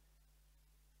sufferings.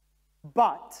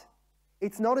 But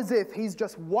it's not as if he's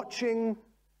just watching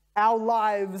our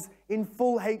lives in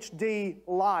full HD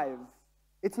live.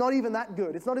 It's not even that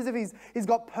good. It's not as if he's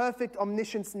got perfect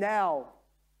omniscience now.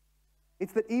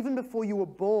 It's that even before you were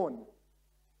born,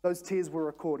 those tears were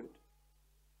recorded.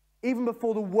 Even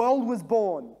before the world was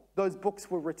born, those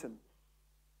books were written.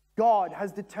 God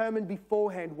has determined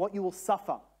beforehand what you will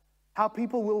suffer, how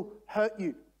people will hurt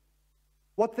you,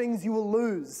 what things you will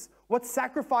lose, what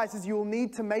sacrifices you will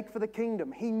need to make for the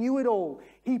kingdom. He knew it all.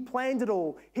 He planned it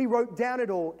all. He wrote down it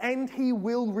all. And he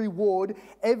will reward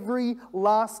every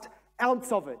last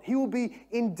ounce of it. He will be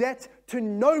in debt to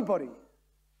nobody.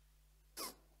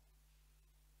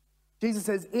 Jesus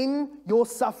says, in your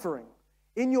suffering,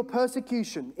 in your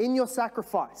persecution, in your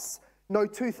sacrifice, know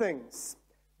two things.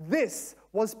 This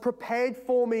was prepared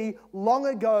for me long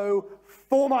ago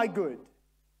for my good.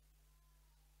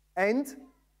 And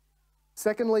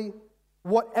secondly,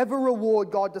 whatever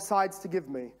reward God decides to give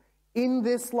me, in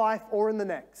this life or in the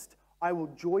next, I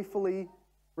will joyfully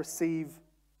receive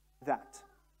that.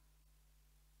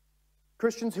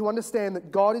 Christians who understand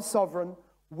that God is sovereign,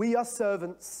 we are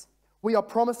servants, we are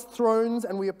promised thrones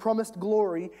and we are promised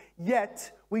glory,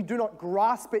 yet we do not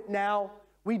grasp it now.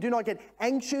 We do not get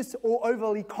anxious or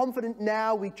overly confident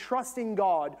now. We trust in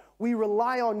God. We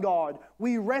rely on God.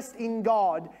 We rest in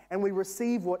God, and we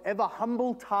receive whatever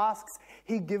humble tasks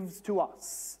he gives to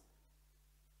us.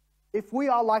 If we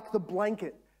are like the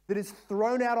blanket that is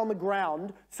thrown out on the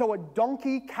ground so a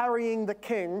donkey carrying the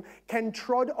king can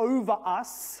trod over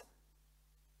us,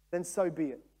 then so be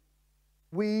it.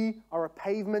 We are a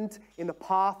pavement in the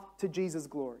path to Jesus'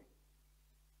 glory.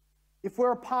 If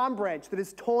we're a palm branch that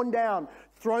is torn down,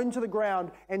 thrown to the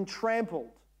ground, and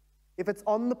trampled, if it's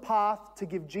on the path to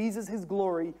give Jesus his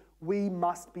glory, we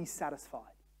must be satisfied.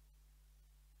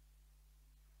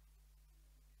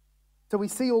 So we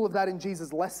see all of that in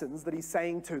Jesus' lessons that he's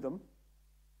saying to them,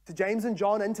 to James and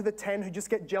John and to the 10 who just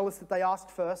get jealous that they asked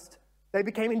first. They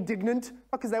became indignant,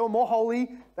 not because they were more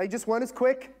holy, they just weren't as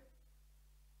quick.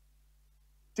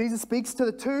 Jesus speaks to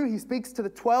the 2, he speaks to the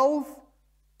 12,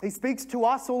 he speaks to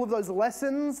us all of those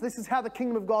lessons. This is how the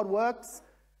kingdom of God works.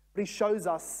 But he shows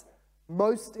us,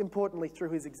 most importantly,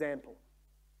 through his example.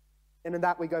 And in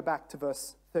that we go back to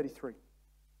verse 33.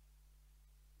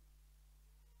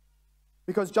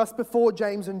 Because just before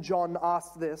James and John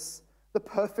asked this, the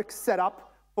perfect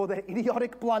setup for the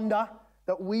idiotic blunder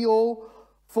that we all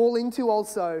fall into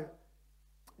also,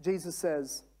 Jesus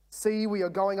says, "See, we are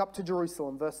going up to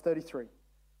Jerusalem," verse 33.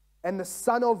 "And the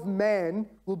Son of Man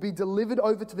will be delivered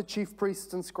over to the chief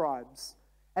priests and scribes,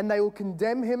 and they will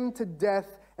condemn him to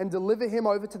death and deliver him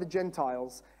over to the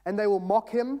Gentiles. And they will mock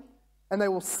him, and they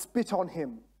will spit on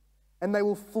him, and they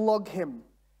will flog him,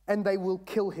 and they will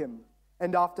kill him.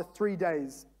 And after 3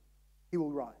 days, he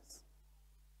will rise."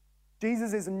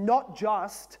 Jesus is not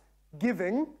just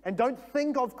giving, and don't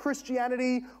think of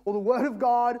Christianity or the Word of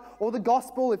God or the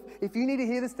gospel. If you need to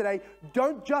hear this today,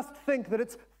 don't just think that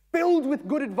it's filled with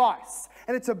good advice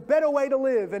and it's a better way to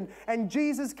live. And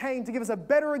Jesus came to give us a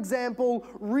better example,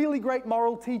 really great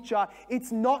moral teacher.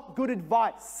 It's not good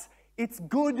advice. It's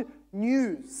good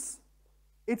news.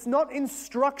 It's not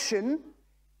instruction.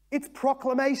 It's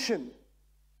proclamation.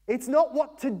 It's not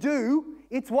what to do.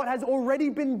 It's what has already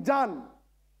been done.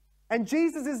 And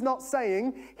Jesus is not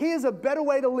saying, here's a better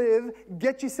way to live,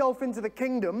 get yourself into the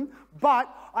kingdom, but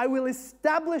I will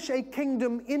establish a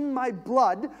kingdom in my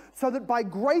blood so that by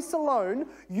grace alone,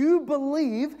 you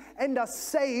believe and are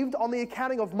saved on the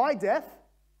accounting of my death.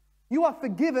 You are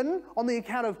forgiven on the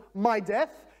account of my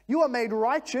death. You are made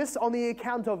righteous on the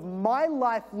account of my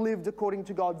life lived according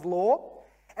to God's law.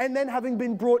 And then having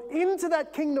been brought into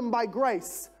that kingdom by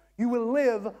grace, you will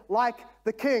live like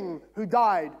the king who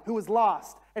died, who was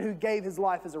last, and who gave his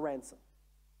life as a ransom.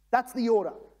 That's the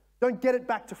order. Don't get it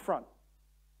back to front.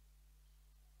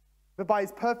 But by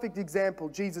his perfect example,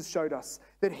 Jesus showed us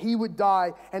that he would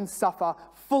die and suffer,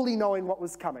 fully knowing what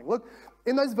was coming. Look,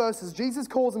 in those verses, Jesus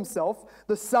calls himself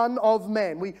the Son of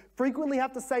Man. We frequently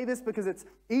have to say this because it's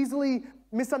easily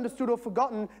misunderstood or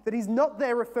forgotten that he's not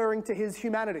there referring to his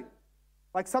humanity.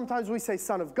 Like sometimes we say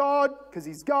Son of God because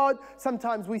he's God.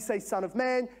 Sometimes we say Son of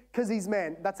Man because he's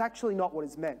man. That's actually not what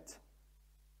is meant.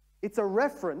 It's a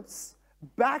reference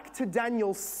back to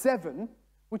Daniel 7,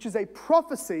 which is a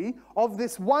prophecy of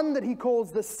this one that he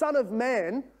calls the Son of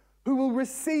Man, who will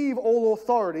receive all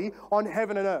authority on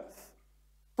heaven and earth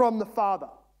from the Father.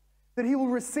 That he will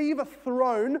receive a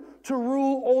throne to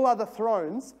rule all other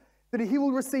thrones. That he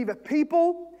will receive a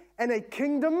people and a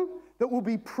kingdom that will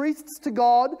be priests to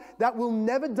God, that will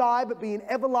never die but be an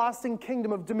everlasting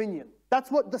kingdom of dominion. That's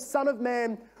what the Son of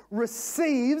Man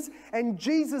receives, and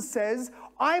Jesus says,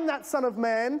 I'm that Son of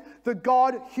Man, the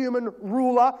God-human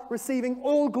ruler, receiving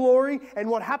all glory, and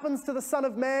what happens to the Son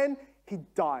of Man? He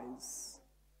dies.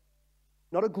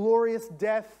 Not a glorious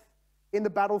death in the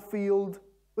battlefield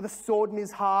with a sword in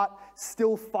his heart,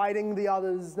 still fighting the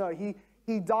others. No,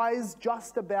 he dies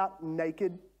just about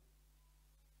naked.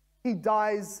 He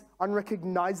dies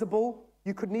unrecognizable.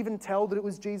 You couldn't even tell that it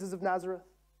was Jesus of Nazareth.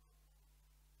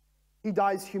 He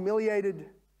dies humiliated,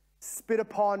 spit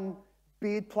upon,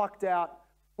 beard plucked out,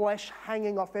 flesh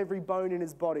hanging off every bone in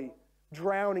his body,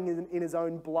 drowning in his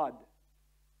own blood.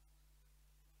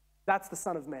 That's the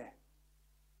Son of Man.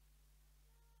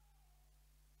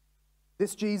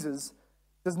 This Jesus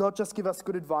does not just give us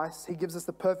good advice, he gives us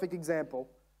the perfect example.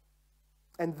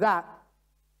 And that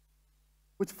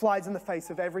which flies in the face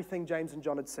of everything James and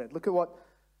John had said. Look at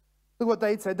what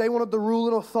they said. They wanted the rule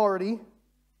and authority,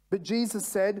 but Jesus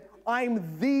said,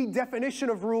 I'm the definition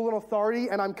of rule and authority,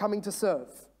 and I'm coming to serve.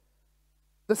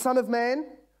 The Son of Man,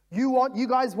 you want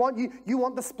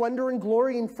the splendor and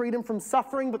glory and freedom from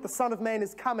suffering, but the Son of Man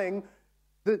is coming,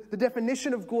 the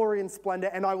definition of glory and splendor,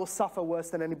 and I will suffer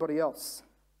worse than anybody else.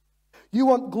 You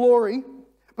want glory,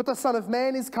 but the Son of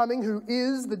Man is coming, who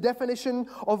is the definition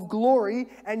of glory,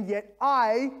 and yet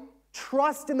I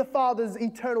trust in the Father's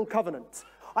eternal covenant.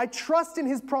 I trust in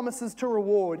his promises to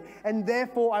reward, and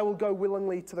therefore I will go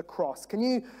willingly to the cross. Can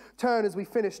you turn as we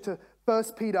finish to 1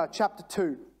 Peter chapter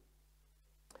 2?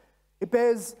 It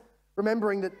bears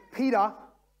remembering that Peter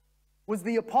was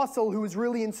the apostle who was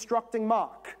really instructing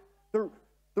Mark.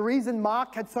 The reason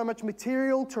Mark had so much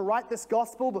material to write this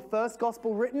gospel, the first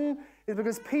gospel written, is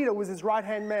because Peter was his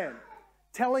right-hand man,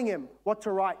 telling him what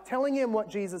to write, telling him what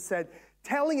Jesus said,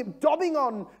 telling him, dobbing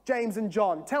on James and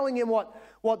John, telling him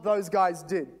what those guys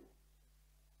did.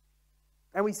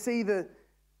 And we see the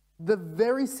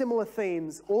very similar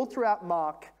themes all throughout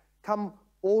Mark come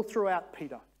all throughout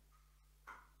Peter.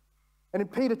 And in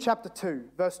Peter chapter 2,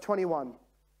 verse 21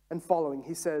 and following,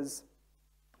 he says,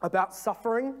 about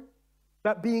suffering,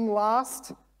 about being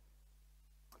last,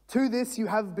 to this you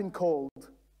have been called,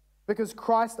 because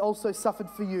Christ also suffered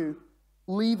for you,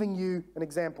 leaving you an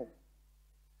example,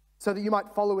 so that you might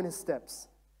follow in his steps.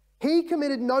 He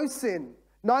committed no sin,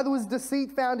 neither was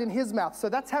deceit found in his mouth. So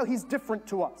that's how he's different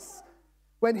to us.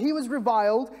 When he was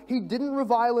reviled, he didn't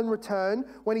revile in return.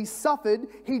 When he suffered,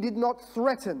 he did not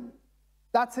threaten.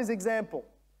 That's his example.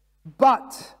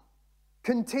 But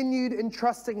continued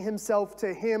entrusting himself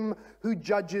to him who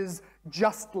judges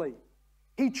justly.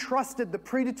 He trusted the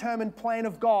predetermined plan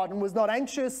of God and was not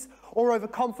anxious or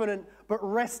overconfident, but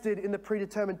rested in the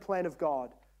predetermined plan of God.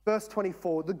 Verse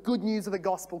 24, the good news of the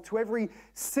gospel to every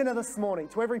sinner this morning,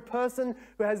 to every person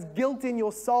who has guilt in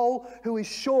your soul, who is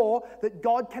sure that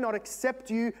God cannot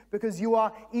accept you because you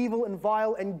are evil and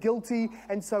vile and guilty,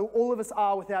 and so all of us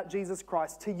are without Jesus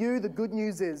Christ. To you, the good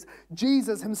news is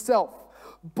Jesus himself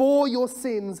bore your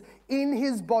sins in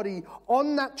his body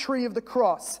on that tree of the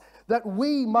cross, that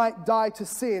we might die to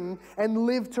sin and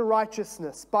live to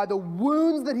righteousness. By the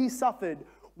wounds that he suffered,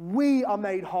 we are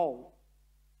made whole.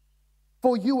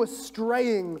 For you were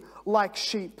straying like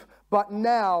sheep, but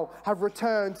now have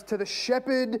returned to the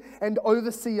shepherd and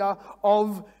overseer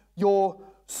of your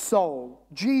soul.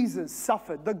 Jesus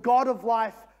suffered. The God of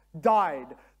life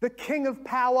died. The King of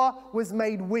power was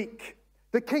made weak.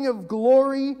 The King of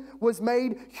glory was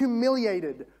made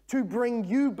humiliated to bring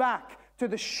you back to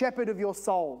the shepherd of your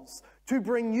souls, to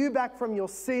bring you back from your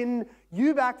sin,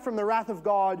 you back from the wrath of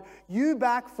God, you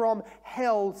back from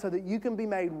hell, so that you can be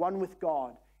made one with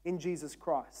God in Jesus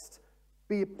Christ.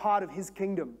 Be a part of his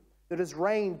kingdom that is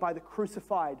reigned by the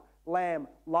crucified Lamb,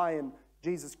 Lion,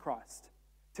 Jesus Christ.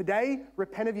 Today,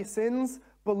 repent of your sins,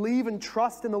 believe and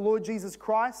trust in the Lord Jesus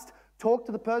Christ, talk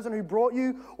to the person who brought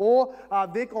you, or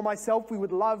Vic or myself, we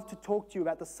would love to talk to you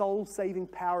about the soul-saving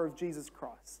power of Jesus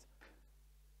Christ.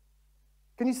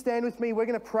 Can you stand with me? We're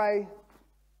going to pray.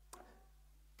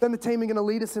 Then the team are going to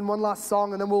lead us in one last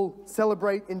song, and then we'll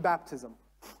celebrate in baptism.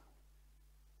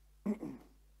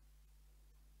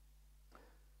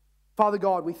 Father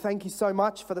God, we thank you so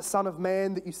much for the Son of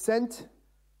Man that you sent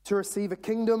to receive a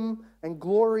kingdom and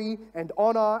glory and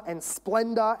honor and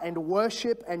splendor and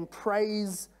worship and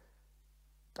praise.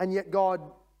 And yet, God,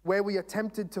 where we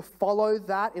attempted to follow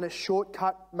that in a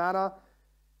shortcut manner,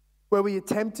 where we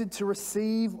attempted to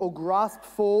receive or grasp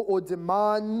for or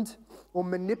demand or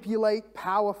manipulate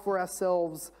power for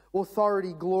ourselves,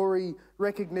 authority, glory,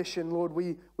 recognition, Lord,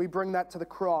 we bring that to the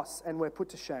cross and we're put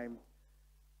to shame.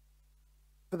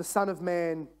 For the Son of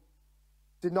Man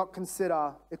did not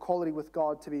consider equality with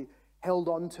God to be held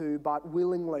onto, but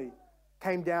willingly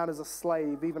came down as a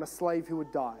slave, even a slave who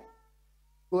would die.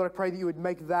 Lord, I pray that you would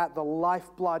make that the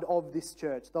lifeblood of this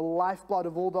church, the lifeblood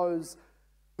of all those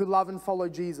who love and follow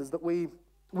Jesus, that we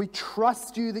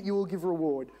trust you that you will give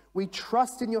reward. We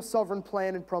trust in your sovereign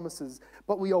plan and promises,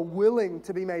 but we are willing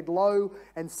to be made low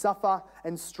and suffer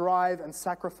and strive and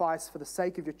sacrifice for the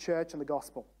sake of your church and the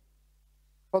gospel.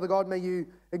 Father God, may you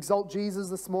exalt Jesus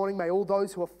this morning. May all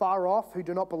those who are far off, who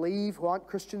do not believe, who aren't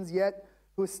Christians yet,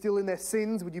 who are still in their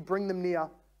sins, would you bring them near,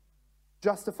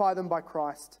 justify them by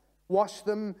Christ, wash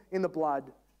them in the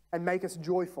blood, and make us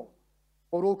joyful.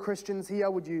 Lord, all Christians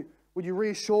here, would you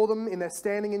reassure them in their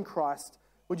standing in Christ?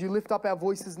 Would you lift up our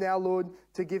voices now, Lord,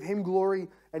 to give him glory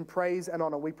and praise and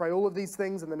honor? We pray all of these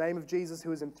things in the name of Jesus,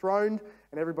 who is enthroned.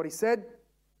 And everybody said,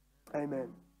 amen.